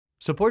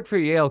Support for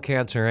Yale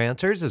Cancer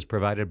Answers is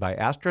provided by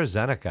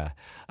AstraZeneca,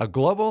 a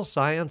global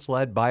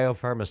science-led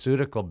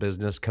biopharmaceutical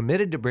business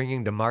committed to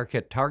bringing to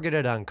market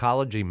targeted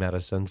oncology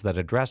medicines that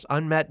address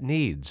unmet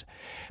needs.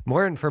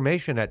 More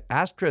information at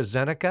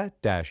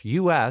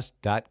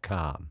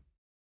AstraZeneca-US.com.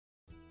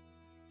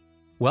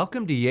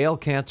 Welcome to Yale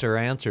Cancer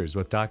Answers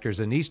with Drs.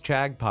 Anees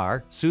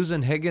Chagpar,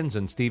 Susan Higgins,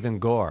 and Stephen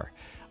Gore.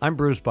 I'm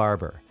Bruce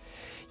Barber.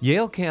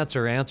 Yale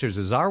Cancer Answers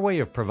is our way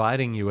of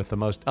providing you with the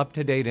most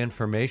up-to-date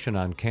information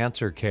on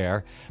cancer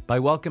care by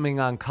welcoming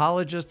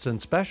oncologists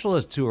and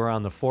specialists who are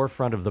on the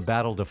forefront of the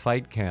battle to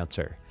fight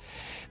cancer.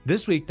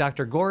 This week,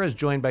 Dr. Gore is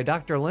joined by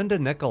Dr. Linda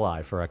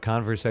Nicolai for a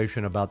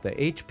conversation about the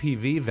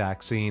HPV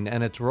vaccine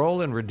and its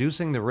role in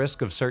reducing the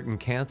risk of certain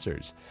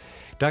cancers.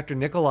 Dr.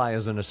 Nicolai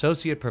is an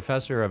associate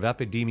professor of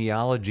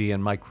epidemiology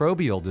and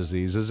microbial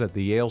diseases at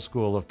the Yale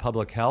School of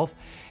Public Health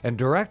and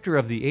director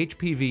of the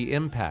HPV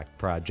Impact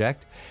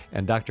Project,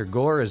 and Dr.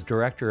 Gore is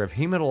director of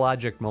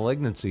hematologic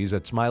malignancies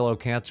at Smilow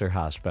Cancer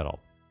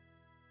Hospital.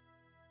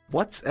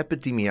 What's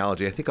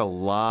epidemiology? I think a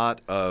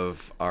lot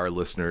of our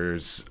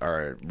listeners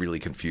are really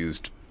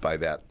confused by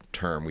that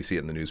term. We see it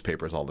in the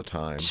newspapers all the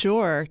time.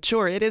 Sure.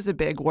 It is a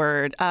big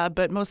word.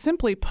 But most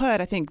simply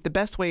put, I think the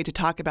best way to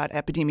talk about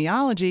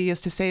epidemiology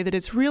is to say that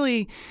it's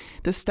really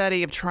the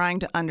study of trying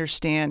to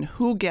understand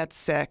who gets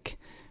sick,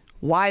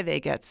 why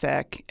they get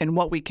sick, and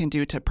what we can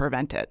do to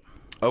prevent it.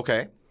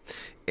 Okay.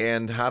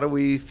 And how do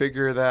we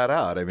figure that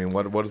out? I mean,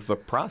 what is the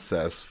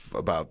process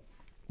about?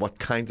 What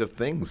kinds of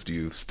things do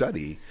you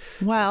study?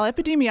 Well,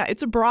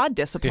 it's a broad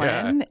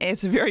discipline. Yeah.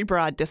 It's a very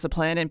broad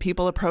discipline, and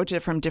people approach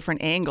it from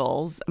different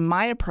angles.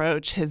 My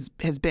approach has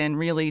been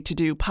really to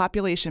do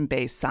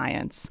population-based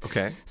science.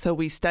 Okay. So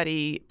we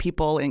study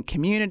people in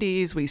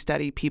communities. We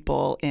study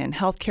people in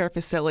healthcare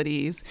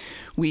facilities.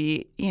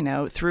 We,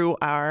 through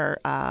our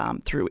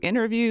through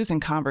interviews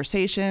and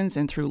conversations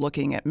and through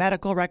looking at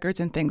medical records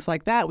and things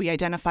like that, we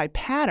identify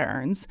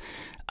patterns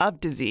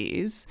of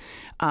disease.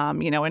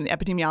 And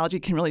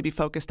epidemiology can really be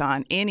focused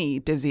on any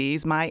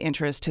disease. My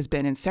interest has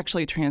been in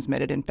sexually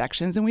transmitted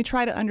infections, and we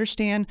try to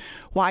understand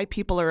why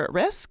people are at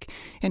risk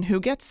and who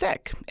gets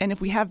sick. And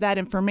if we have that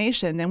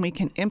information, then we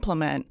can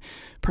implement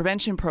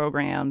prevention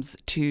programs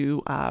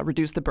to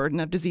reduce the burden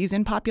of disease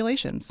in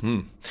populations.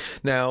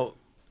 Now,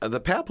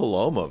 the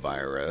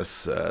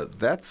papillomavirus,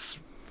 that's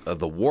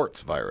the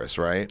warts virus,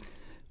 right?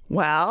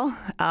 Well,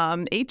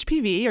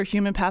 HPV, or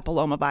human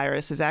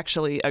papillomavirus, is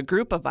actually a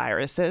group of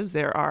viruses.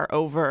 There are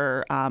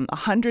over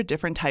 100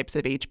 different types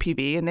of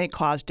HPV, and they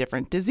cause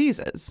different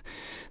diseases.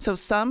 So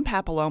some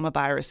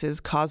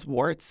papillomaviruses cause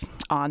warts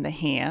on the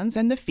hands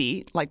and the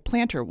feet, like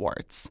plantar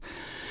warts.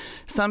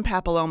 Some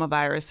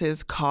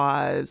papillomaviruses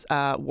cause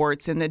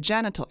warts in the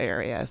genital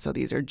area, so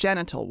these are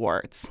genital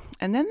warts.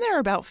 And then there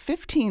are about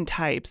 15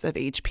 types of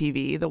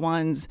HPV, the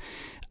ones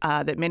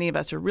that many of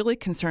us are really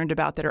concerned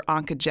about that are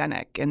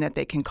oncogenic and that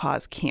they can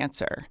cause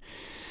cancer.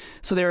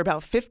 So there are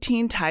about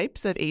 15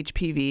 types of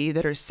HPV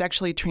that are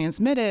sexually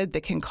transmitted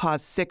that can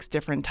cause 6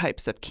 different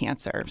types of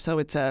cancer. So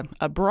it's a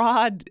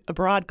broad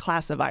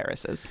class of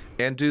viruses.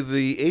 And do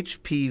the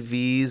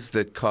HPVs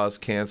that cause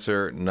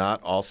cancer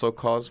not also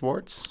cause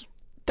warts?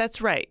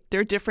 That's right.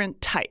 They're different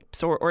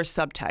types or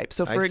subtypes.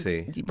 So I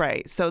see.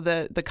 Right. So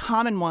the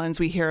common ones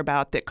we hear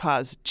about that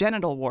cause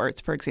genital warts,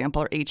 for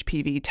example, are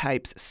HPV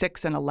types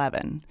 6 and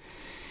 11.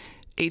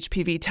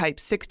 HPV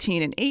types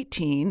 16 and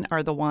 18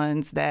 are the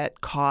ones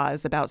that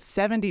cause about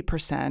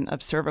 70%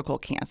 of cervical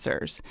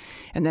cancers.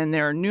 And then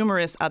there are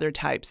numerous other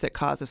types that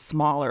cause a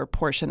smaller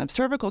portion of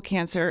cervical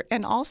cancer,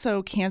 and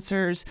also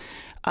cancers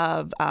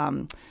of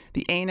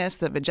the anus,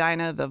 the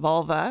vagina, the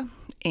vulva,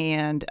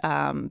 and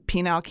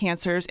penile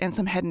cancers, and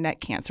some head and neck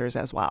cancers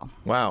as well.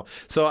 Wow.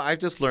 So I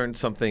just learned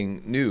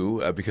something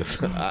new because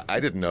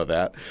I didn't know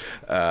that.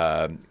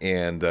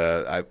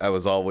 I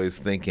was always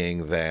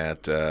thinking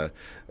that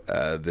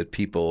that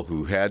people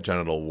who had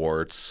genital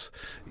warts,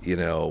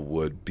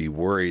 would be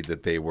worried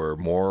that they were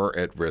more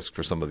at risk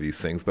for some of these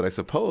things. But I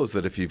suppose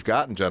that if you've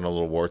gotten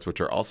genital warts,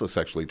 which are also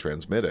sexually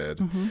transmitted,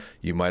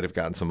 you might have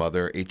gotten some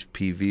other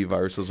HPV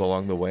viruses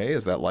along the way.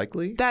 Is that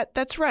likely?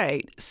 That's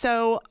right.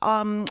 So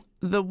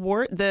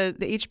the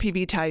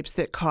HPV types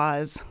that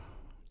cause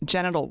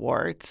genital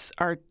warts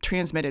are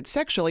transmitted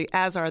sexually,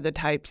 as are the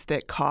types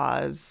that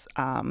cause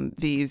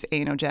these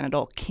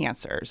anogenital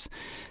cancers.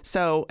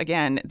 So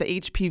again, the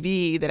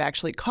HPV that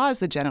actually cause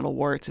the genital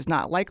warts is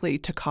not likely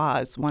to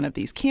cause one of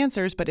these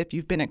cancers, but if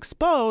you've been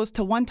exposed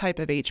to one type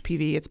of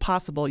HPV, it's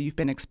possible you've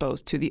been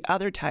exposed to the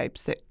other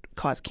types that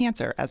cause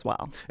cancer as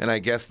well. And I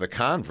guess the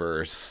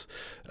converse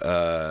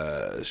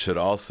should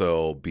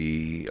also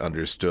be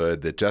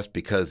understood, that just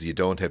because you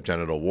don't have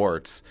genital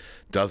warts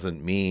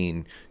doesn't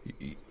mean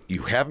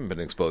you haven't been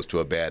exposed to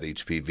a bad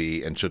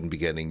HPV and shouldn't be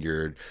getting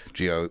your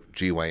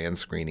GYN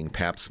screening,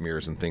 pap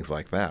smears, and things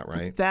like that,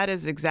 right? That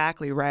is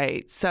exactly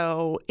right.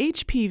 So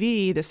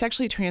HPV, the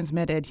sexually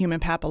transmitted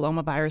human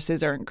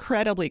papillomaviruses, are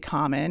incredibly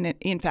common.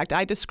 In fact,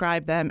 I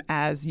describe them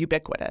as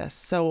ubiquitous.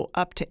 So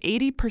up to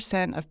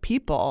 80% of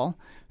people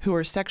who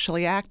are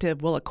sexually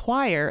active will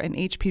acquire an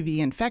HPV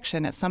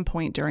infection at some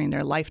point during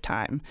their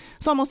lifetime.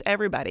 So almost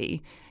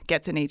everybody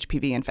gets an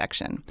HPV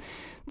infection.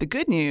 The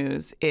good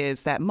news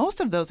is that most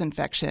of those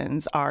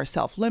infections are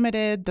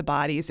self-limited. The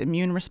body's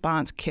immune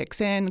response kicks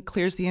in,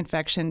 clears the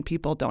infection.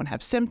 People don't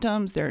have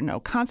symptoms. There are no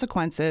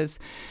consequences.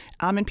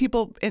 And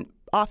people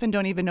often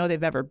don't even know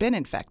they've ever been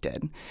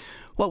infected.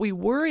 What we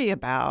worry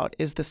about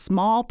is the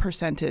small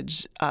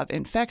percentage of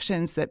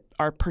infections that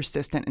are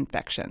persistent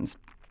infections.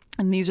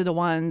 And these are the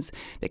ones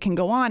that can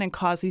go on and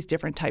cause these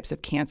different types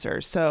of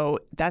cancers. So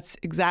that's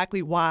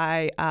exactly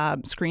why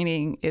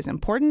screening is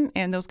important,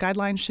 and those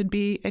guidelines should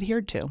be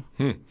adhered to.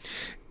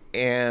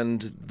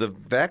 And the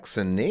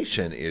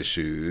vaccination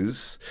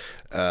issues,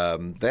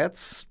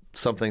 that's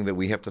something that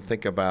we have to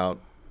think about,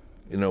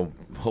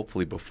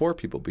 hopefully before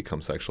people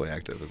become sexually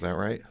active. Is that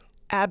right?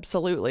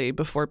 Absolutely,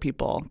 before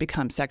people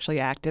become sexually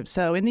active.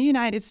 So in the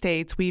United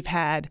States, we've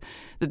had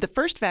the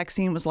first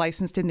vaccine was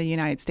licensed in the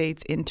United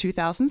States in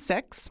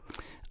 2006.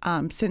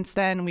 Since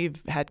then,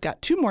 we've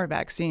got 2 more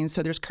vaccines.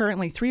 So there's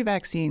currently 3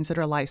 vaccines that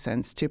are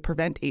licensed to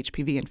prevent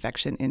HPV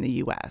infection in the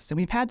U.S. And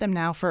we've had them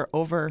now for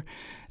over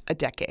a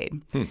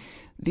decade.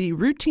 The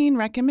routine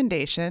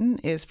recommendation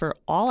is for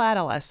all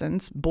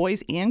adolescents,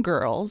 boys and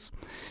girls,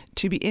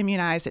 to be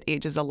immunized at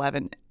ages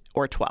 11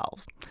 or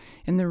 12.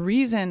 And the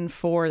reason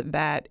for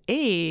that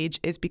age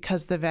is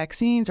because the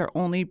vaccines are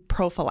only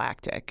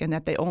prophylactic and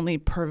that they only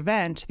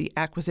prevent the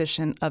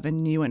acquisition of a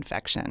new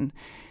infection.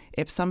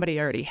 If somebody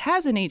already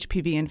has an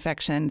HPV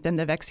infection, then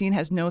the vaccine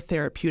has no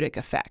therapeutic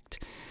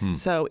effect.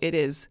 So it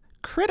is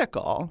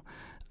critical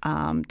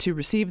to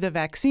receive the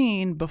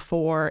vaccine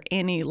before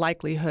any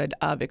likelihood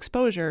of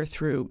exposure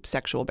through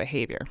sexual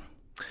behavior.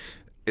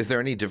 Is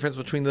there any difference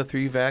between the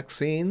 3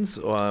 vaccines?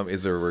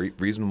 Is there a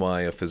reason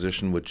why a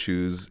physician would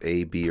choose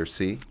A, B, or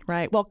C?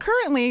 Right. Well,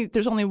 currently,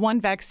 there's only one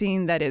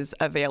vaccine that is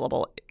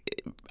available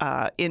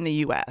in the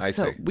U.S.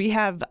 So we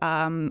have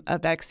a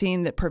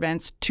vaccine that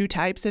prevents 2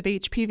 types of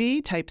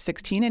HPV, type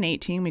 16 and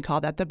 18. We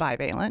call that the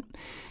bivalent.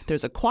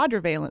 There's a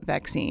quadrivalent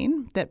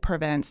vaccine that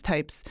prevents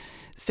types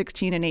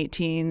 16 and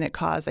 18 that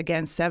cause,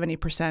 again,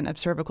 70% of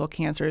cervical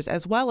cancers,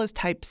 as well as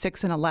type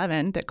 6 and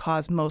 11 that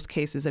cause most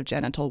cases of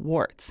genital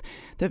warts.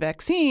 The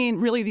vaccine,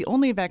 really the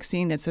only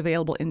vaccine that's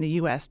available in the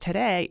U.S.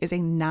 today, is a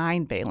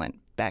 9-valent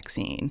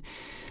vaccine.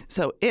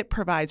 So it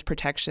provides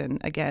protection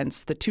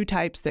against the 2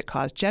 types that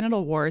cause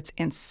genital warts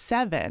and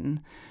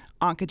 7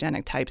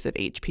 oncogenic types of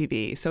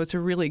HPV. So it's a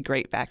really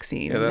great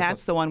vaccine. And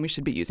that's the one we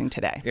should be using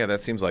today. Yeah,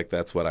 that seems like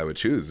that's what I would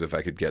choose if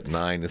I could get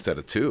 9 instead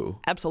of 2.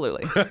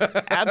 Absolutely.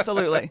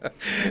 Absolutely.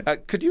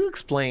 Could you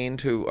explain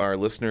to our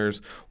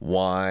listeners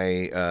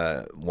why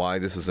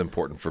this is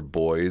important for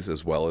boys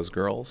as well as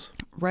girls?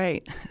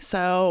 Right.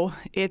 So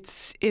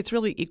it's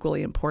really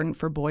equally important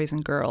for boys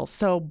and girls.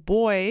 So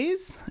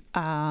boys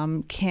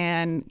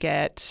can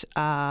get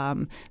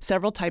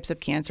several types of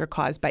cancer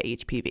caused by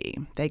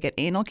HPV. They get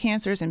anal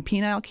cancers and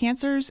penile cancers,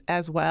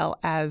 as well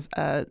as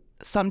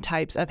some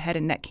types of head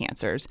and neck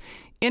cancers,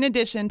 in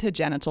addition to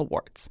genital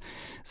warts.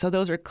 So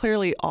those are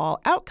clearly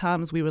all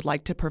outcomes we would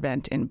like to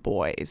prevent in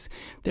boys.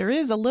 There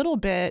is a little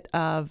bit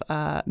of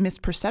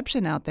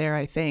misperception out there,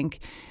 I think,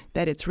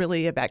 that it's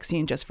really a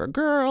vaccine just for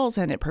girls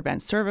and it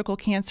prevents cervical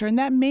cancer. And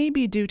that may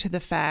be due to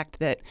the fact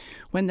that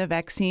when the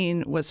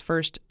vaccine was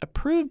first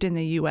approved in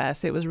the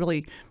U.S., it was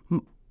really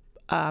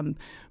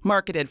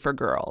marketed for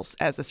girls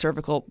as a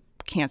cervical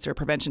cancer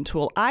prevention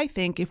tool. I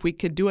think if we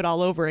could do it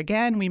all over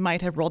again, we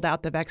might have rolled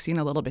out the vaccine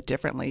a little bit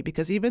differently,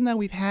 because even though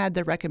we've had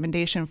the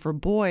recommendation for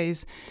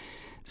boys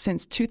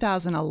since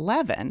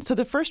 2011, so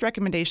the first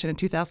recommendation in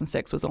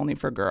 2006 was only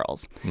for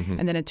girls,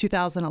 and then in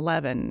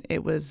 2011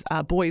 it was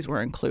boys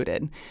were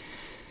included.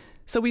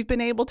 So we've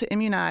been able to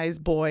immunize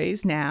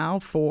boys now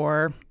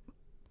for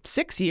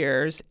 6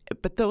 years,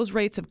 but those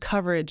rates of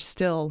coverage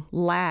still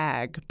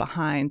lag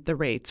behind the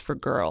rates for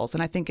girls.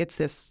 And I think it's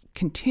this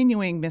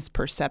continuing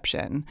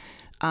misperception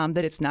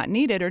that it's not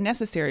needed or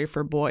necessary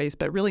for boys,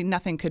 but really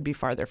nothing could be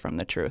farther from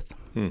the truth.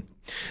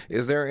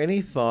 Is there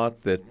any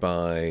thought that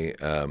by,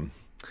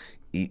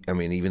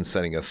 even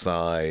setting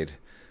aside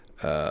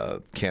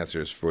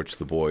cancers for which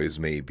the boys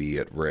may be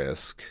at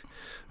risk,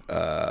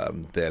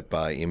 that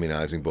by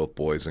immunizing both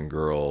boys and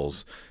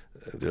girls,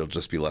 there'll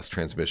just be less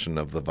transmission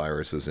of the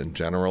viruses in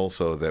general,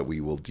 so that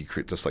we will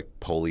decrease, just like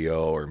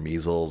polio or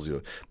measles,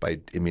 by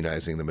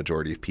immunizing the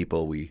majority of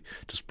people, we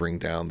just bring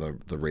down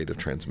the rate of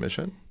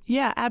transmission?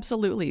 Yeah,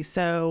 absolutely.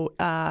 So,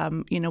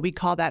 we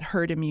call that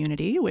herd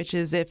immunity, which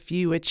is if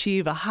you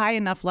achieve a high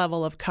enough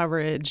level of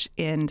coverage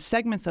in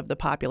segments of the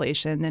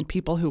population, then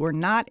people who are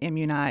not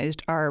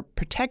immunized are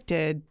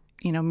protected,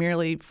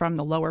 merely from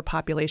the lower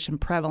population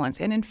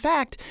prevalence. And in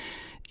fact,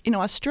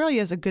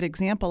 Australia is a good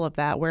example of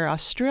that, where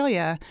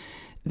Australia,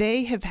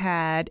 they have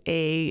had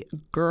a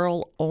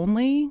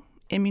girl-only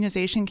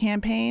immunization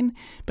campaign,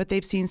 but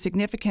they've seen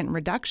significant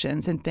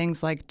reductions in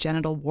things like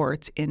genital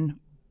warts in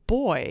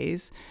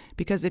boys,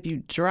 because if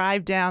you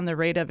drive down the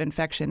rate of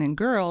infection in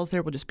girls,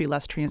 there will just be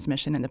less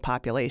transmission in the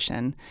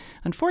population.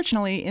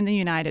 Unfortunately, in the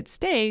United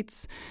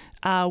States,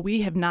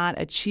 we have not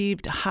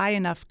achieved high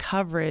enough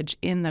coverage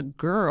in the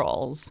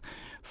girls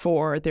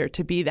for there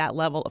to be that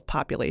level of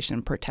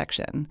population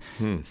protection.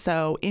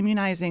 So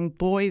immunizing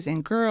boys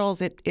and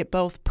girls, it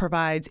both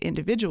provides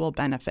individual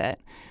benefit,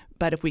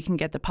 but if we can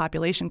get the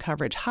population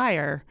coverage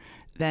higher,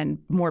 then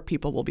more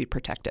people will be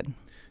protected.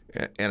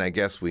 And I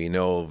guess we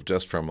know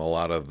just from a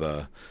lot of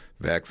the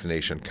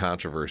vaccination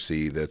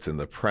controversy that's in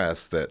the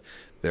press that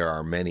there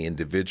are many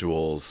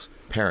individuals,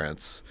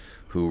 parents,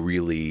 who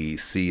really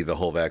see the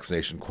whole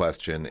vaccination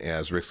question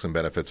as risks and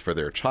benefits for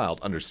their child,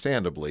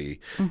 understandably,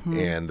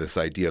 and this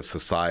idea of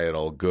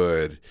societal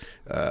good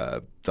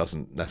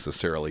doesn't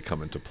necessarily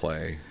come into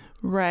play.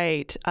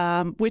 Right,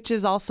 which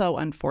is also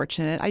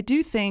unfortunate. I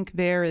do think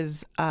there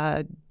is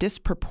a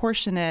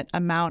disproportionate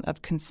amount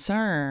of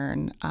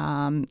concern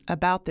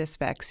about this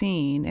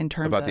vaccine in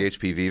terms About the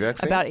HPV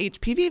vaccine? About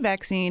HPV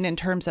vaccine in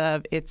terms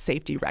of its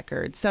safety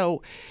record.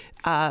 So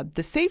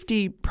the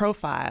safety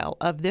profile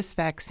of this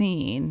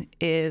vaccine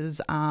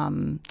is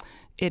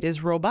it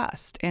is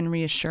robust and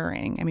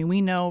reassuring. I mean,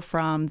 we know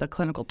from the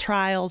clinical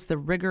trials, the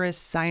rigorous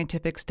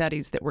scientific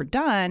studies that were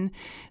done,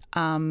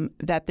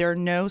 that there are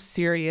no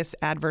serious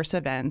adverse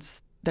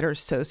events that are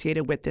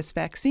associated with this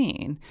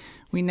vaccine.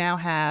 We now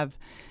have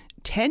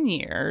 10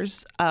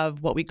 years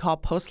of what we call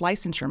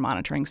post-licensure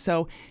monitoring.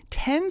 So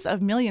tens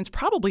of millions,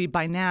 probably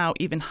by now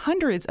even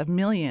hundreds of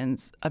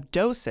millions of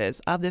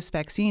doses of this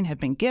vaccine have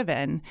been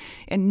given,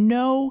 and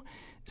no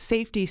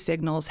safety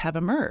signals have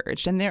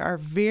emerged. And there are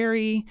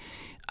very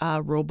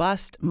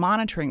robust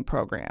monitoring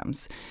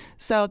programs.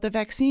 So the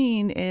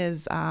vaccine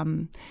is,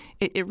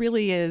 it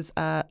really is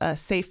a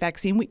safe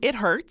vaccine. It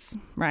hurts,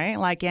 right?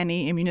 Like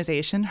any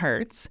immunization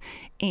hurts.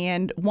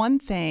 And one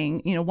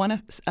thing,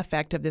 one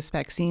effect of this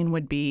vaccine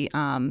would be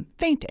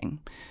fainting.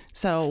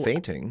 So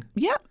fainting?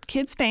 Yeah,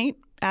 kids faint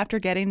after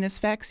getting this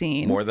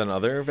vaccine. More than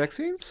other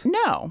vaccines?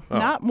 No,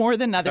 not more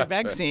than other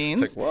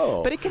vaccines. It's like,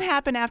 whoa. But it can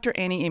happen after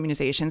any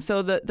immunization.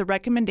 So the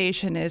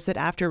recommendation is that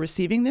after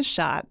receiving this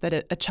shot, that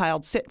a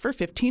child sit for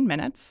 15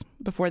 minutes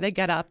before they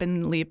get up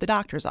and leave the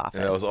doctor's office.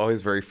 And that was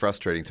always very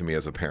frustrating to me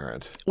as a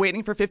parent.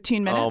 Waiting for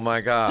 15 minutes? Oh,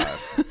 my God.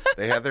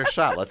 They had their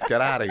shot. Let's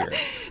get out of here.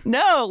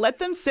 No, let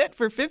them sit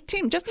for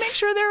 15. Just make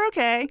sure they're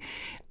okay.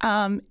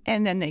 And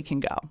then they can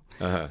go.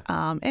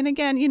 And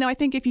again, I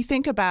think if you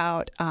think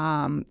about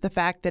the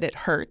fact that it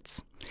hurts,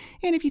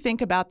 and if you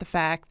think about the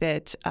fact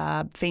that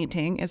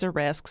fainting is a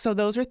risk, so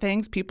those are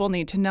things people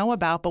need to know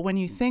about. But when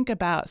you think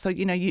about, so,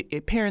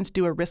 parents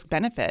do a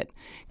risk-benefit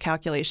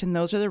calculation.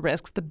 Those are the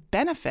risks. The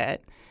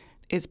benefit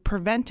is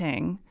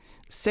preventing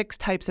 6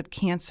 types of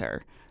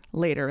cancer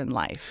later in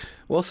life.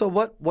 Well, so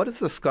what is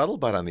the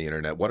scuttlebutt on the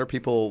internet? What are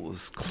people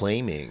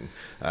claiming?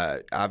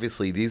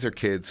 Obviously, these are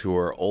kids who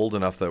are old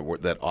enough that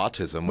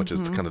autism, which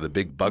is kind of the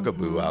big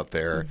bugaboo out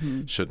there,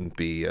 shouldn't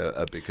be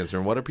a big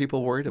concern. What are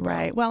people worried about?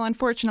 Right. Well,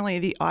 unfortunately,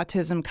 the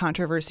autism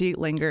controversy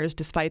lingers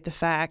despite the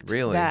fact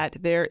that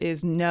there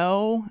is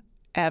no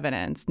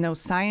evidence, no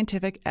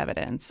scientific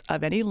evidence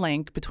of any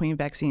link between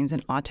vaccines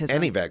and autism.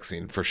 Any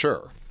vaccine, for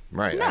sure.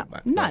 Right. No,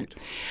 none. Right.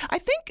 I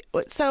think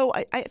so.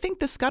 I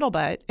think the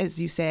scuttlebutt, as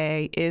you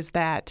say, is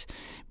that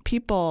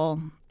people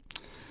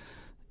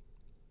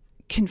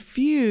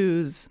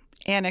confuse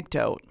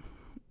anecdote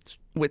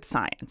with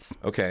science.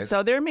 Okay.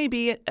 So there may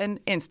be an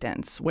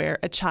instance where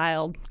a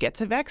child gets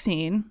a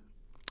vaccine,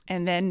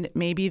 and then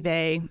maybe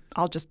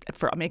I'll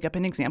make up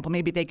an example.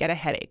 Maybe they get a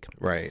headache.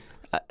 Right.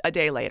 A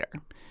day later.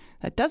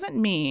 That doesn't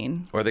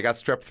mean... Or they got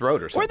strep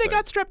throat or something. Or they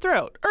got strep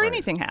throat, or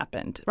anything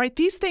happened, right?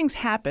 These things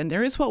happen.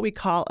 There is what we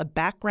call a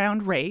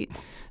background rate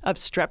of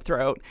strep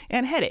throat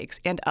and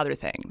headaches and other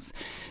things.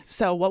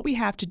 So what we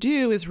have to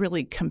do is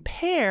really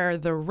compare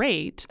the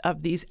rate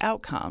of these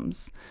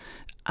outcomes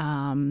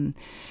to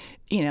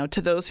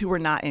those who were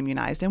not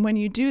immunized. And when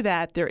you do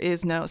that, there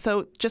is no...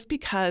 So just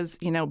because,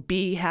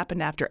 B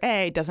happened after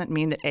A doesn't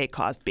mean that A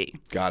caused B.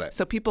 Got it.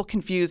 So people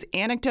confuse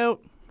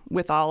anecdote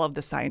with all of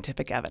the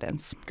scientific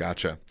evidence.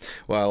 Gotcha.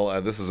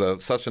 Well, this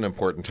is such an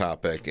important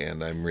topic,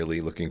 and I'm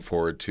really looking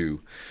forward to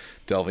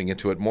delving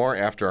into it more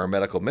after our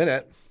medical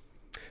minute.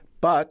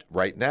 But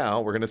right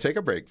now, we're going to take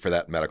a break for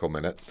that medical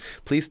minute.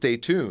 Please stay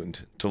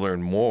tuned to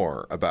learn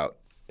more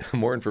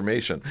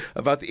information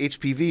about the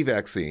HPV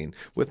vaccine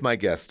with my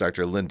guest,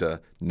 Dr. Linda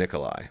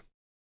Nicolai.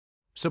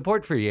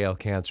 Support for Yale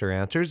Cancer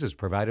Answers is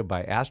provided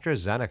by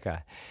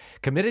AstraZeneca,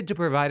 committed to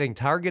providing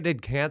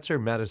targeted cancer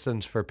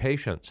medicines for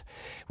patients.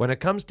 When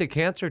it comes to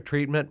cancer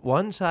treatment,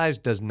 one size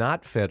does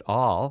not fit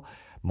all.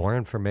 More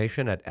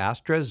information at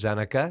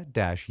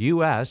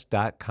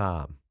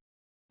AstraZeneca-US.com.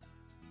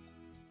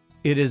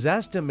 It is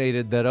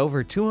estimated that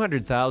over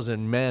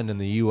 200,000 men in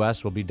the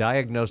U.S. will be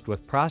diagnosed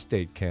with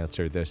prostate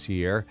cancer this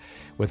year,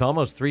 with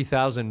almost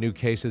 3,000 new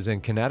cases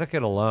in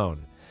Connecticut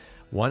alone.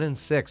 1 in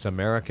 6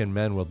 American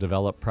men will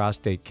develop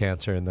prostate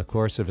cancer in the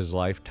course of his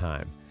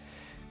lifetime.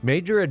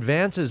 Major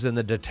advances in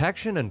the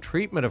detection and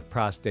treatment of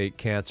prostate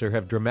cancer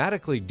have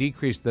dramatically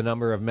decreased the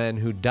number of men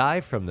who die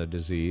from the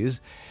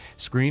disease.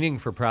 Screening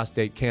for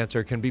prostate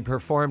cancer can be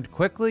performed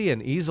quickly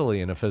and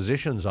easily in a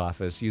physician's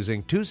office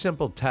using 2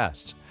 simple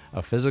tests,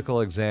 a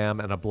physical exam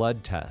and a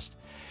blood test.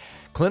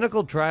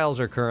 Clinical trials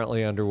are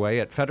currently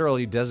underway at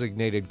federally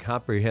designated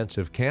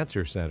comprehensive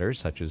cancer centers,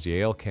 such as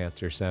Yale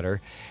Cancer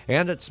Center,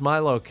 and at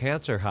Smilow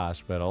Cancer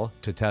Hospital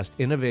to test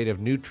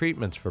innovative new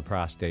treatments for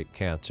prostate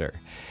cancer.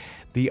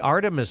 The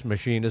Artemis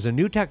machine is a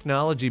new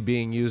technology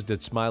being used at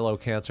Smilow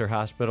Cancer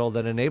Hospital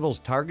that enables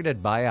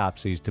targeted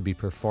biopsies to be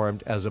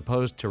performed as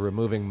opposed to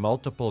removing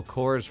multiple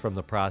cores from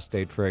the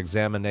prostate for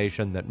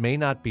examination that may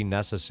not be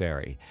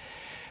necessary.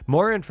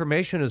 More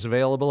information is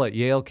available at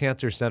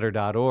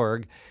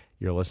yalecancercenter.org.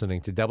 You're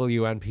listening to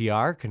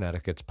WNPR,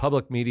 Connecticut's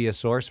public media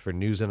source for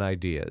news and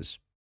ideas.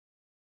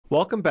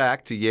 Welcome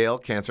back to Yale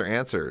Cancer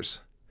Answers.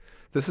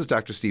 This is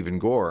Dr. Stephen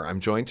Gore. I'm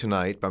joined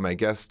tonight by my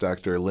guest,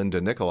 Dr. Linda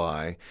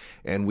Nicolai,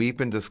 and we've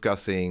been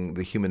discussing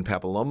the human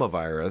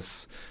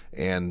papillomavirus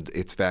and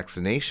its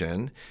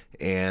vaccination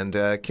and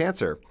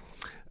cancer.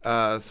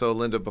 So,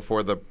 Linda,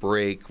 before the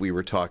break, we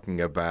were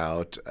talking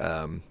about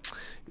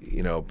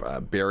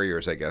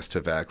barriers, I guess,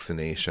 to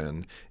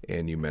vaccination,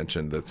 and you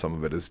mentioned that some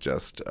of it is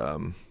just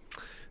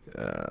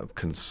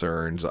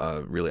concerns,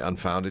 really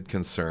unfounded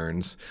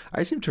concerns.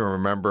 I seem to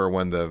remember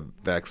when the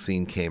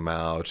vaccine came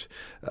out,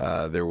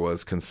 there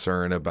was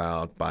concern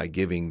about by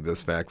giving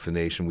this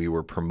vaccination, we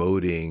were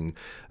promoting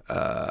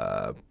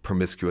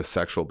promiscuous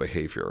sexual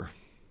behavior.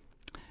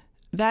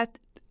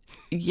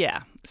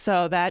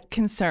 So that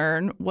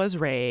concern was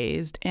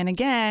raised. And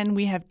again,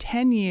 we have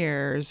 10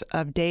 years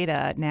of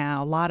data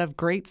now, a lot of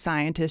great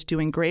scientists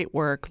doing great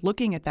work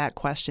looking at that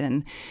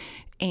question.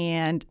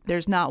 And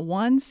there's not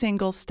one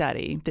single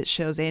study that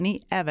shows any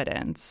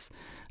evidence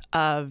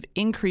of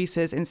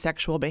increases in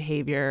sexual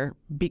behavior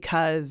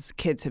because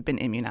kids have been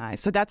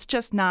immunized. So that's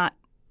just not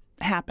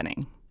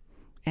happening.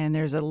 And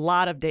there's a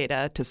lot of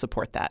data to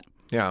support that.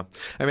 Yeah.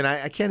 I mean,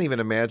 I can't even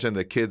imagine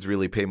that kids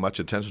really pay much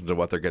attention to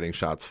what they're getting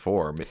shots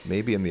for.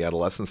 Maybe in the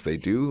adolescence they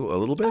do a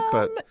little bit,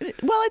 but...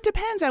 Well, it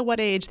depends at what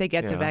age they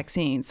get the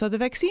vaccine. So the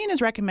vaccine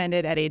is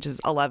recommended at ages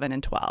 11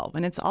 and 12.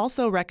 And it's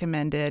also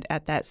recommended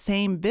at that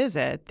same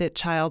visit that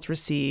childs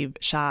receive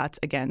shots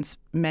against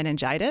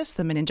meningitis,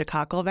 the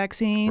meningococcal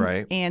vaccine,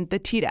 right, and the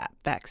Tdap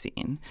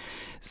vaccine.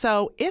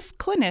 So if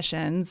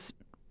clinicians...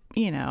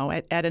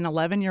 at an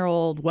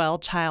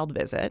 11-year-old child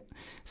visit,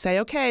 say,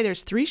 okay,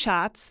 there's 3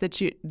 shots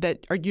that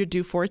you're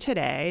due for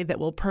today that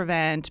will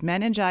prevent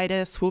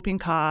meningitis, whooping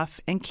cough,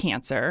 and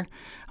cancer.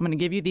 I'm going to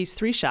give you these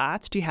 3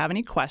 shots. Do you have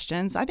any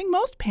questions? I think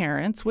most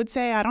parents would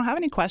say, I don't have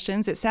any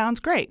questions. It sounds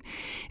great.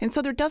 And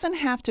so there doesn't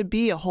have to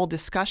be a whole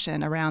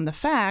discussion around the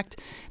fact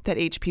that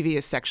HPV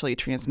is sexually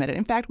transmitted.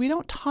 In fact, we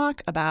don't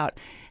talk about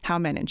how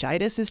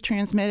meningitis is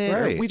transmitted.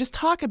 Right. We just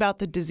talk about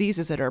the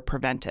diseases that are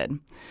prevented.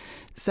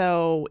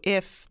 So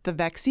if the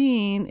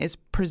vaccine is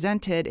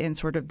presented in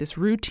sort of this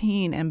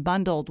routine and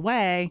bundled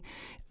way,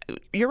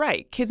 you're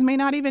right. Kids may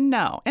not even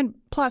know. And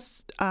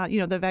plus,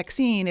 the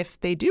vaccine, if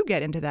they do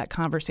get into that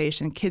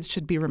conversation, kids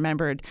should be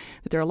remembered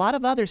that there are a lot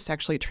of other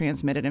sexually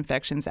transmitted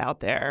infections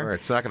out there. Right.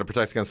 It's not going to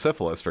protect against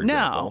syphilis, for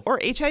example. No, or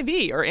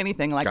HIV or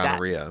anything like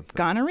Gonorrhea. that.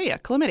 Gonorrhea,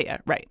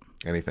 chlamydia, right.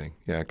 Anything.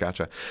 Yeah,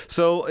 gotcha.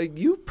 So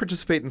you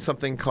participate in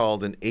something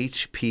called an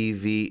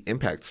HPV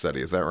impact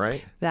study. Is that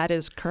right? That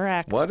is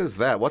correct. What is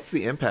that? What's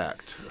the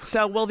impact?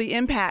 So, the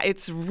impact,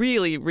 it's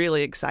really,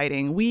 really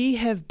exciting. We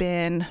have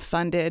been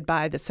funded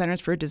by the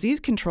Centers for Disease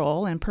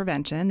Control and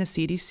Prevention, the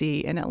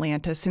CDC, in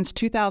Atlanta since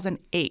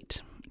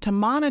 2008. To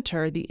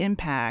monitor the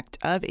impact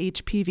of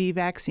HPV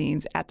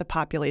vaccines at the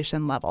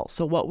population level.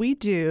 So what we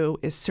do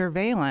is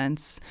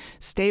surveillance,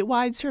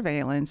 statewide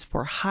surveillance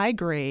for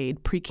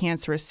high-grade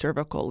precancerous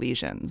cervical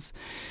lesions.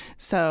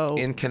 So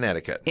in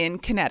Connecticut? In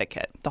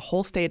Connecticut, the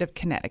whole state of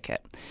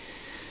Connecticut.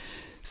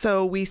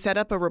 So we set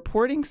up a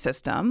reporting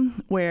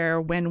system where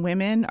when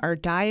women are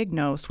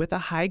diagnosed with a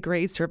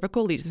high-grade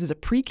cervical lesion, this is a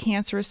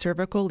precancerous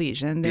cervical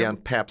lesion.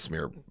 Beyond pap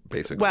smear,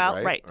 basically,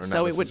 right? Or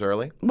so not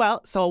necessarily?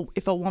 So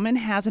if a woman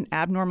has an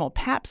abnormal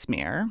pap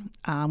smear,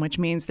 which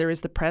means there is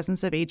the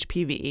presence of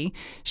HPV,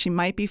 she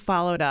might be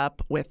followed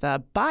up with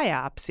a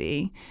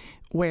biopsy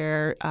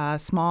where a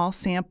small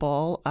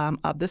sample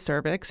of the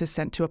cervix is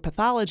sent to a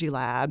pathology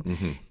lab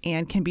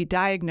and can be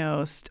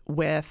diagnosed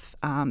with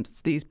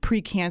these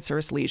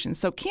precancerous lesions.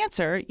 So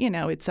cancer,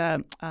 it's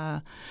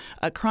a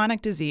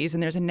chronic disease,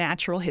 and there's a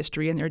natural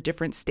history, and there are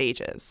different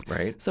stages.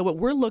 Right. So what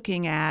we're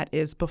looking at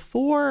is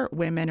before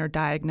women are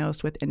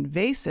diagnosed with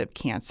invasive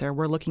cancer,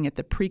 we're looking at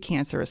the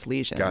precancerous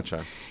lesions.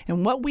 Gotcha.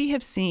 And what we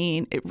have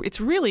seen,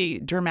 it's really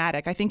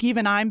dramatic. I think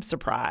even I'm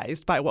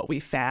surprised by what we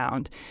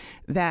found,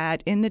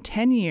 that in the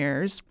 10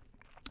 years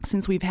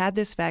since we've had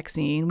this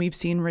vaccine, we've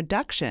seen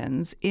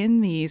reductions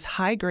in these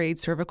high-grade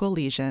cervical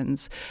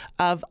lesions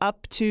of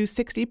up to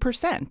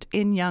 60%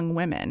 in young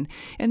women.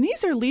 And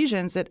these are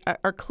lesions that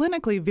are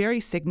clinically very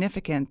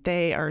significant.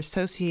 They are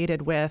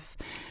associated with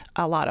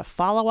a lot of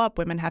follow-up.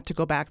 Women have to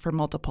go back for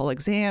multiple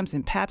exams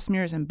and pap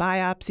smears and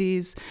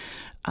biopsies.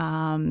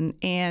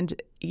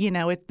 And,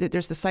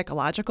 there's the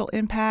psychological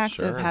impact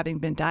of having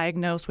been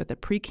diagnosed with a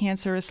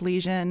precancerous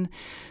lesion.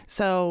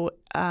 So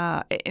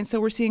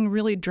we're seeing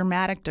really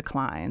dramatic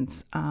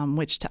declines,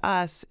 which to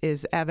us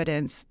is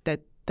evidence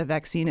that the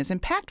vaccine is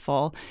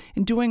impactful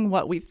in doing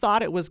what we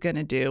thought it was going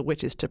to do,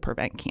 which is to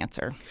prevent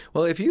cancer.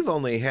 Well, if you've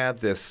only had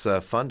this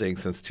funding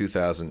since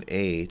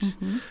 2008,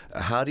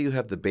 how do you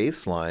have the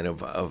baseline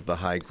of the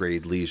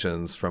high-grade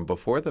lesions from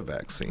before the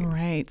vaccine?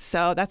 Right.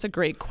 So that's a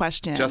great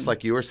question. Just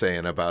like you were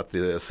saying about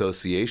the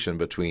association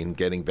between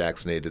getting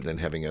vaccinated and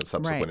having a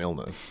subsequent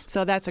illness.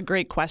 So that's a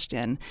great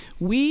question.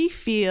 We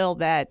feel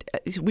that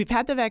we've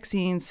had the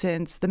vaccine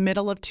since the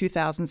middle of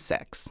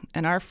 2006,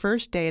 and our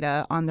first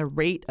data on the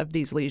rate of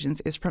these lesions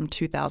is from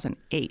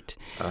 2008.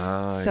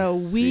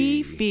 So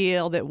we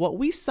feel that what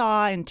we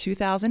saw in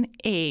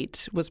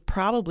 2008 was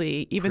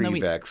probably, even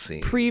though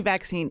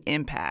pre-vaccine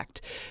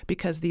impact,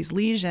 because these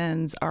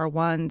lesions are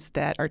ones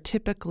that are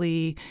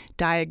typically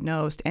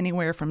diagnosed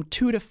anywhere from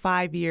 2 to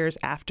 5 years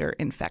after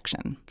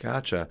infection.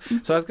 Gotcha.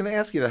 So I was going to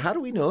ask you that. How do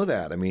we know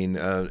that? I mean,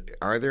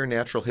 are there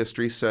natural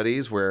history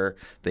studies where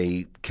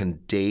they can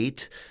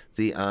date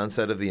the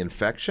onset of the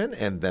infection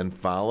and then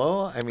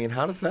follow? I mean,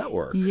 how does that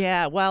work?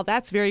 Yeah, well,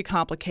 that's very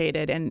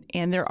complicated.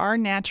 And there are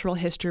natural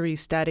history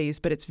studies,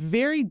 but it's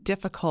very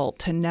difficult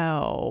to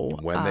know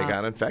when they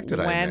got infected,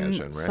 I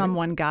imagine, right? When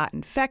someone got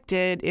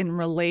infected in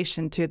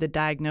relation to the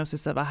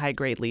diagnosis of a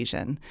high-grade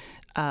lesion.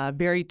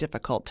 Very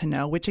difficult to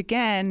know, which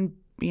again,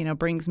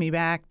 brings me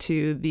back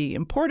to the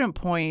important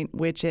point,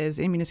 which is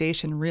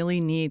immunization really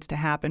needs to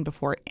happen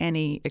before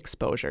any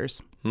exposures.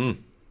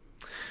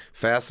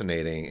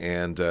 Fascinating.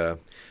 And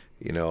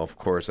of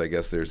course, I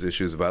guess there's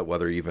issues about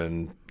whether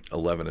even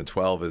 11 and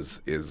 12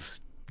 is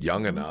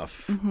young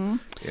enough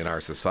in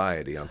our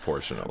society,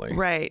 unfortunately.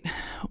 Right.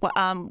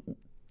 Well,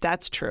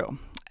 that's true.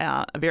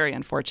 Very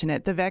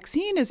unfortunate. The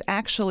vaccine is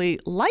actually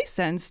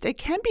licensed. It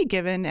can be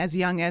given as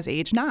young as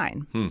age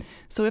 9.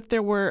 So if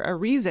there were a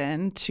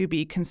reason to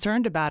be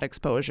concerned about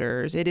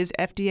exposures, it is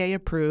FDA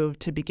approved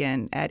to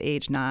begin at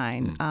age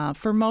 9.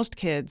 For most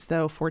kids,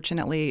 though,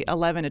 fortunately,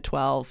 11 to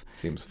 12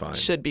 seems fine.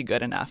 Should be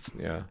good enough.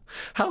 Yeah.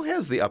 How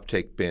has the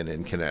uptake been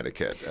in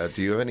Connecticut?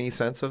 Do you have any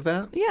sense of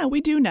that? Yeah,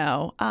 we do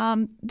know.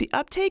 The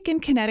uptake in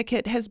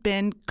Connecticut has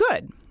been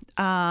good.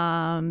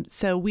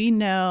 So we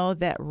know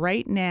that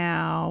right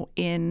now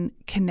in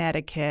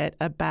Connecticut,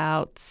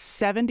 about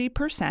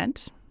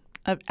 70%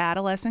 of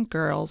adolescent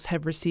girls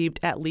have received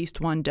at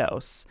least one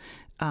dose.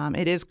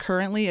 It is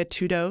currently a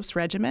 2-dose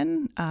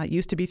regimen. It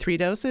used to be 3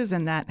 doses,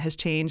 and that has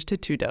changed to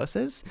 2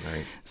 doses.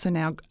 Right. So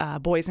now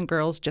boys and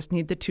girls just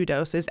need the 2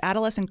 doses.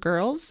 Adolescent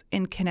girls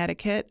in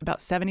Connecticut, about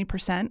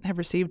 70% have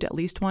received at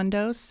least 1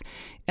 dose,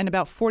 and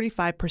about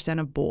 45%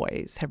 of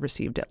boys have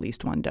received at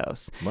least 1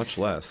 dose. Much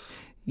less.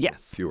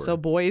 Yes. Fewer. So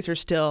boys are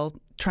still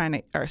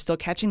still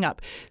catching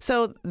up.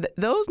 So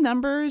those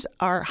numbers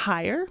are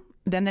higher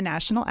than the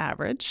national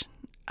average.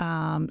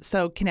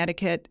 So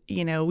Connecticut,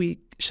 we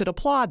should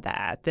applaud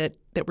that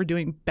we're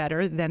doing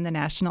better than the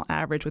national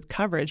average with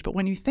coverage. But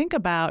when you think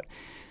about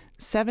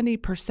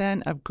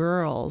 70% of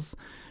girls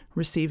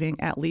receiving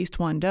at least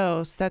 1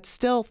 dose, that's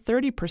still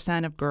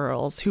 30% of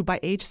girls who by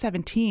age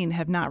 17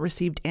 have not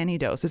received any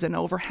doses, and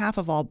over half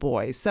of all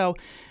boys. So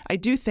I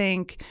do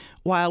think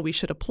while we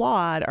should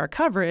applaud our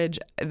coverage,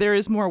 there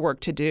is more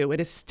work to do.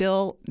 It is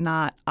still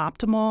not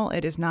optimal.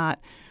 It is not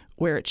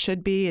where it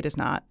should be. It is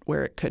not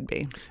where it could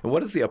be. And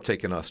what is the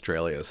uptake in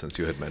Australia, since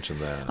you had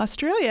mentioned that?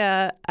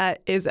 Australia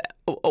is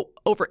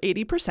over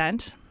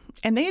 80%.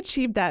 And they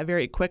achieved that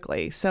very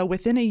quickly. So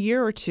within a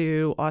year or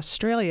two,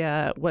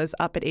 Australia was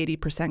up at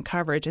 80%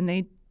 coverage. And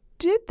they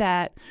did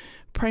that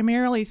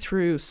primarily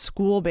through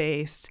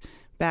school-based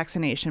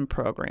vaccination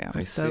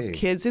programs. So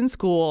kids in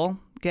school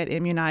get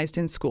immunized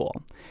in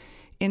school.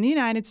 In the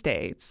United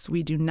States,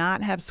 we do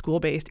not have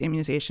school-based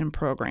immunization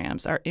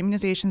programs. Our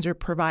immunizations are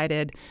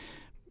provided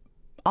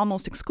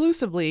almost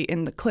exclusively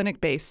in the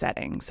clinic-based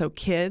setting. So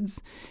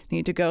kids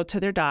need to go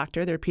to their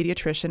doctor, their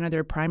pediatrician, or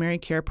their primary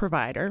care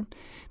provider.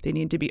 They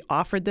need to be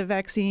offered the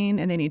vaccine,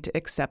 and they need to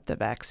accept the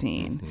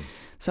vaccine.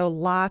 So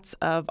lots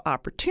of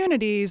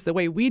opportunities, the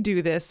way we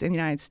do this in the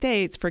United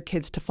States, for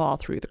kids to fall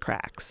through the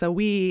cracks. So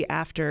we,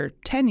 after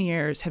 10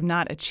 years, have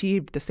not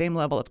achieved the same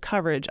level of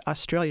coverage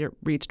Australia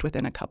reached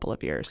within a couple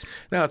of years.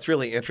 Now, it's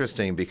really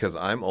interesting because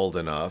I'm old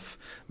enough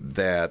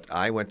that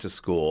I went to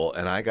school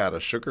and I got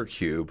a sugar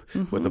cube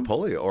with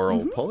a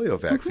oral polio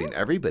vaccine.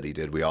 Everybody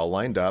did. We all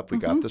lined up. We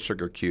got the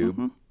sugar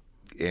cube.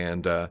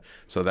 And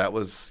so that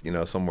was,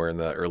 somewhere in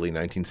the early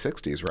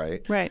 1960s,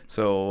 right? Right.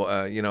 So,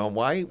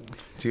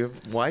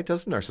 why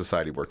doesn't our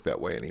society work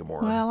that way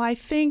anymore? Well, I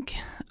think,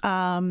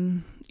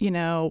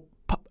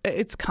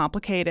 it's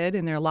complicated,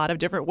 and there are a lot of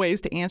different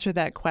ways to answer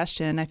that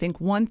question. I think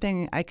one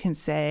thing I can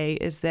say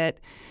is that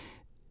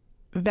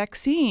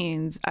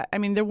vaccines, I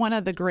mean, they're one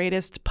of the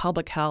greatest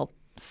public health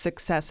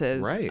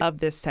successes of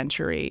this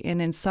century.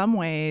 And in some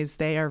ways,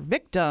 they are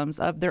victims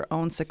of their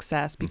own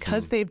success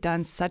because they've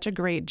done such a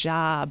great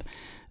job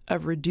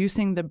of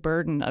reducing the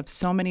burden of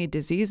so many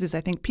diseases.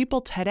 I think people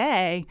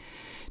today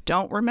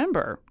don't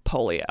remember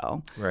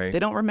polio. Right. They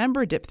don't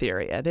remember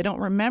diphtheria. They don't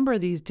remember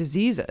these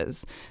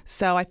diseases.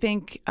 So I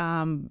think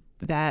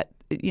that,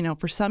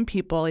 for some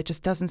people, it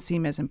just doesn't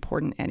seem as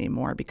important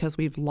anymore because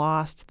we've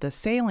lost the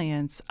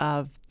salience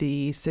of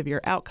the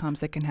severe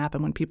outcomes that can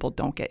happen when people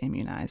don't get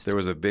immunized. There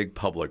was a big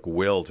public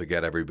will to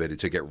get everybody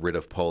to get rid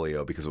of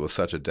polio because it was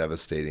such a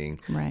devastating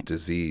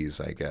disease,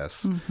 I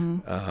guess.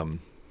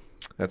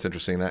 That's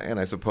interesting. And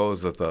I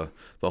suppose that the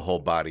whole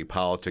body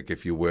politic,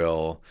 if you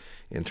will,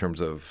 in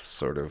terms of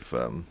sort of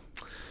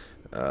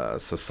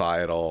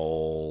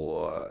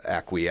societal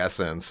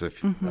acquiescence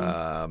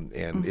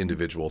and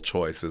individual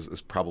choice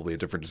is probably a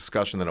different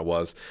discussion than it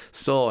was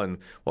still in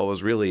what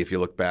was really, if you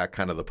look back,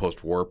 kind of the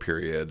post-war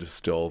period,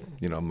 still,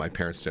 my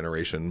parents'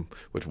 generation,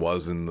 which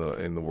was in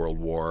the World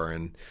War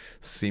and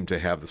seemed to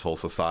have this whole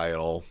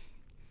societal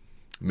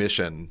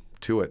mission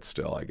to it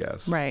still, I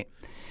guess. Right.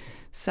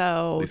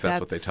 So at least that's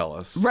what they tell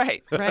us.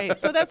 Right.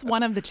 So that's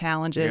one of the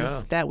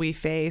challenges that we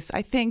face.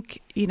 I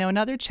think,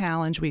 another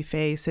challenge we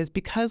face is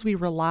because we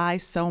rely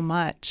so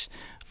much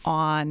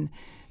on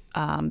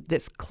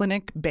this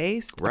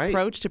clinic-based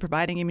approach to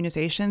providing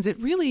immunizations,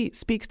 it really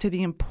speaks to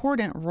the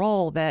important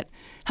role that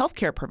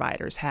healthcare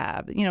providers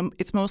have.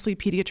 It's mostly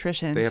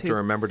pediatricians. They have to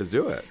remember to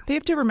do it. They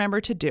have to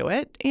remember to do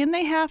it, and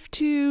they have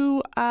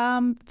to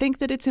think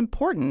that it's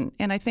important.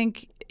 And I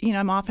think,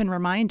 I'm often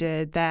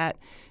reminded that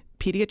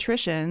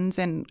pediatricians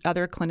and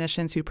other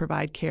clinicians who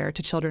provide care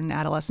to children and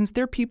adolescents,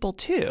 they're people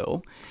too.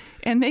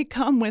 And they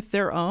come with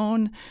their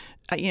own,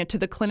 to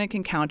the clinic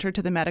encounter, to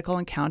the medical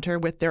encounter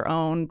with their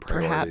own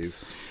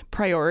perhaps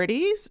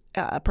priorities,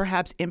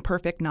 perhaps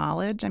imperfect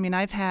knowledge. I mean,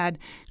 I've had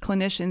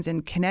clinicians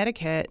in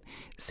Connecticut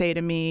say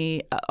to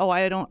me,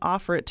 I don't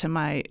offer it to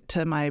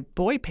my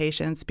boy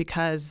patients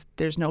because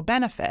there's no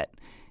benefit.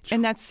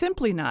 And that's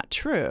simply not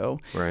true.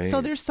 Right.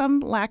 So there's some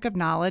lack of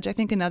knowledge. I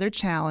think another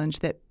challenge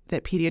that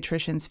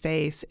pediatricians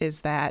face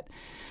is that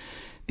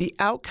the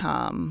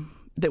outcome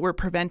that we're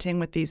preventing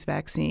with these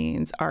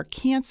vaccines are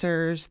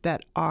cancers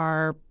that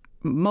are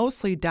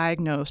mostly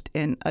diagnosed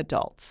in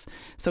adults.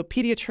 So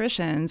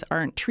pediatricians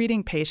aren't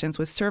treating patients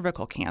with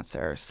cervical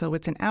cancer. So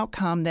it's an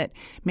outcome that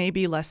may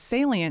be less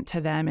salient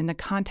to them in the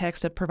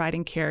context of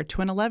providing care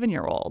to an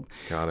 11-year-old.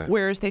 Got it.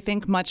 Whereas they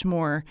think much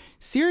more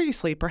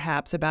seriously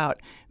perhaps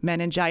about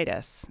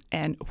meningitis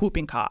and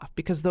whooping cough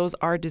because those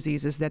are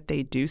diseases that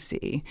they do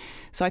see.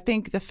 So I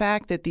think the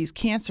fact that these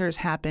cancers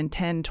happen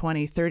 10,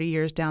 20, 30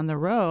 years down the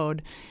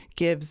road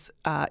gives,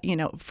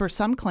 for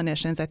some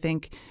clinicians, I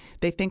think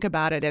they think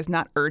about it as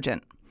not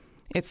urgent.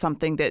 It's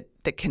something that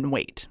can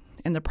wait.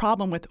 And the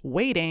problem with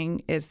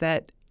waiting is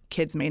that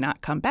kids may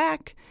not come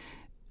back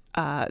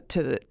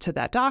to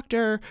that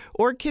doctor,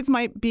 or kids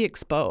might be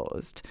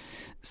exposed.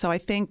 So I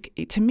think,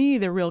 to me,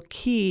 the real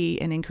key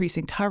in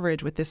increasing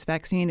coverage with this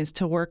vaccine is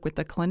to work with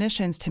the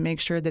clinicians to make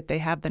sure that they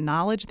have the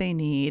knowledge they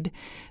need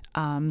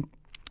and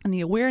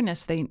the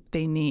awareness they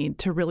need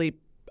to really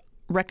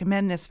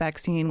recommend this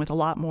vaccine with a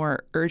lot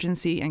more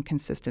urgency and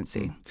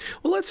consistency.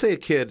 Well, let's say a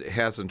kid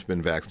hasn't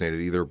been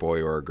vaccinated, either a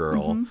boy or a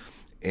girl,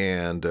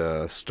 and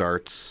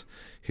starts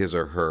his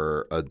or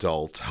her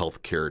adult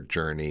healthcare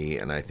journey.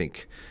 And I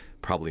think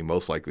probably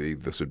most likely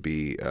this would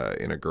be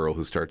in a girl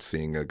who starts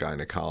seeing a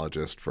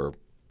gynecologist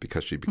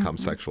because she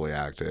becomes sexually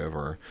active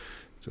or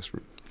just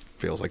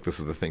feels like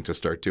this is the thing to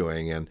start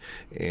doing. And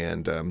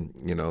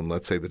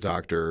let's say the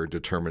doctor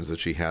determines that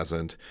she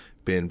hasn't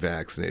been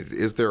vaccinated.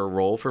 Is there a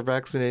role for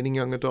vaccinating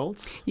young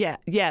adults?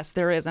 Yes,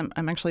 there is. I'm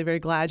actually very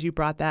glad you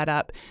brought that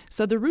up.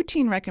 So the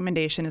routine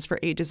recommendation is for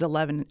ages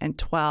 11 and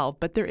 12,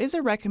 but there is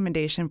a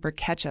recommendation for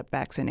catch-up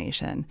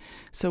vaccination.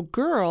 So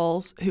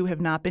girls who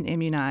have not been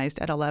immunized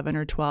at 11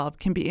 or 12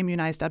 can be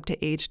immunized up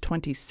to age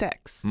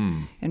 26.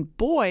 And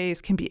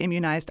boys can be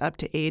immunized up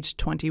to age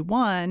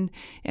 21.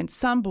 And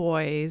some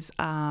boys,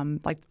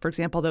 like, for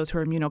example, those who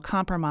are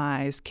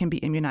immunocompromised, can be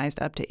immunized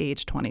up to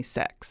age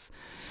 26.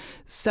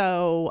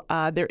 So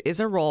there is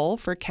a role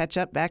for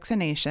catch-up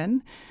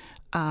vaccination,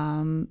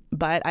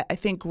 but I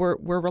think we're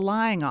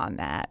relying on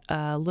that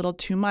a little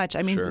too much.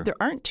 I mean, there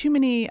aren't too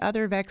many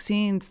other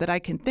vaccines that I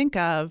can think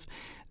of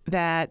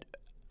that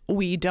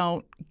we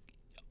don't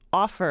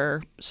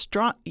offer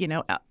strong,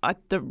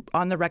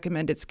 on the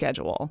recommended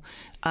schedule.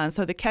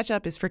 So the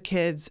catch-up is for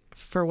kids,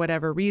 for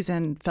whatever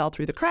reason, fell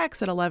through the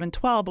cracks at 11,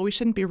 12, but we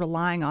shouldn't be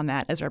relying on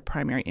that as our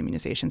primary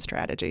immunization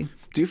strategy.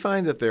 Do you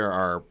find that there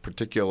are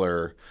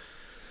particular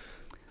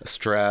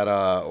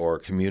strata or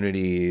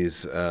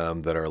communities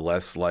that are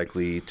less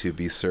likely to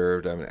be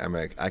served? I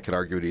mean, I could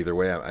argue it either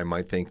way. I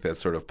might think that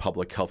sort of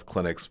public health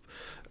clinics,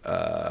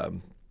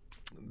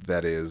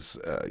 that is,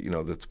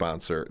 that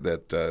sponsor,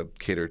 that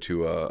cater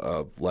to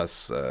a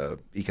less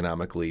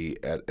economically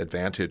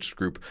advantaged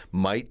group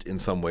might in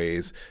some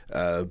ways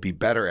be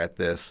better at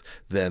this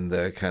than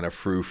the kind of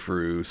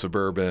frou-frou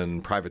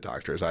suburban private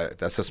doctors.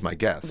 That's just my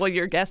guess. Well,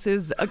 your guess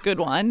is a good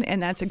one,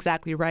 and that's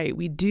exactly right.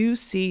 We do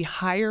see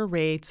higher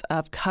rates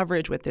of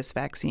coverage with this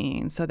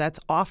vaccine. So that's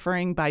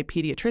offering by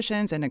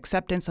pediatricians and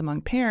acceptance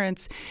among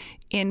parents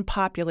in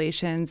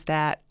populations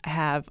that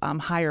have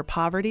higher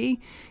poverty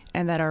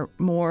and that are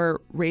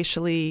more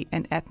racially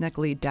and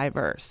ethnically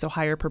diverse. So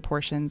higher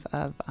proportions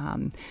of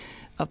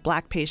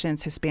Black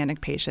patients, Hispanic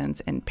patients,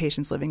 and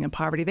patients living in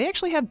poverty. They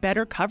actually have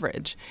better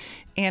coverage.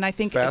 And I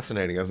think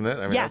fascinating, isn't it?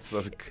 I mean, yes.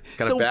 that's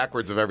kind of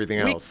backwards of everything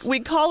else. We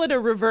call it a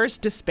reverse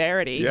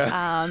disparity.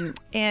 Yeah.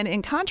 And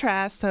in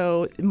contrast,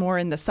 so more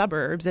in the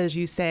suburbs, as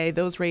you say,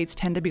 those rates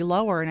tend to be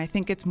lower. And I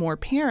think it's more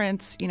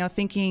parents,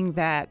 thinking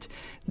that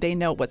they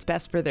know what's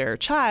best for their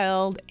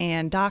child,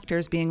 and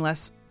doctors being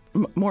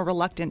more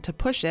reluctant to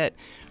push it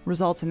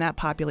results in that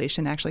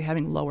population actually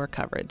having lower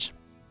coverage.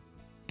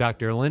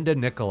 Dr. Linda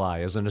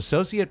Nicolai is an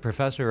associate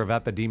professor of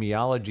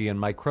epidemiology and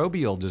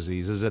microbial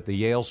diseases at the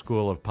Yale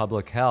School of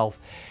Public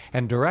Health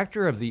and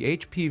director of the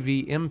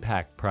HPV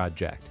Impact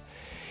Project.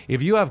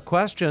 If you have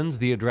questions,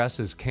 the address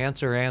is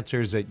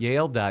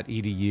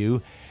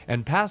canceranswers@yale.edu,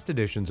 and past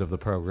editions of the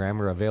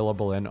program are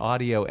available in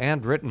audio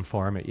and written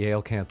form at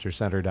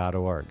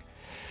yalecancercenter.org.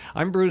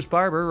 I'm Bruce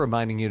Barber,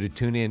 reminding you to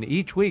tune in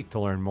each week to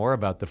learn more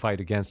about the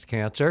fight against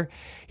cancer,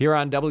 here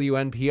on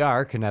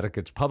WNPR,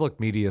 Connecticut's public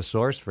media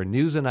source for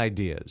news and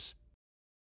ideas.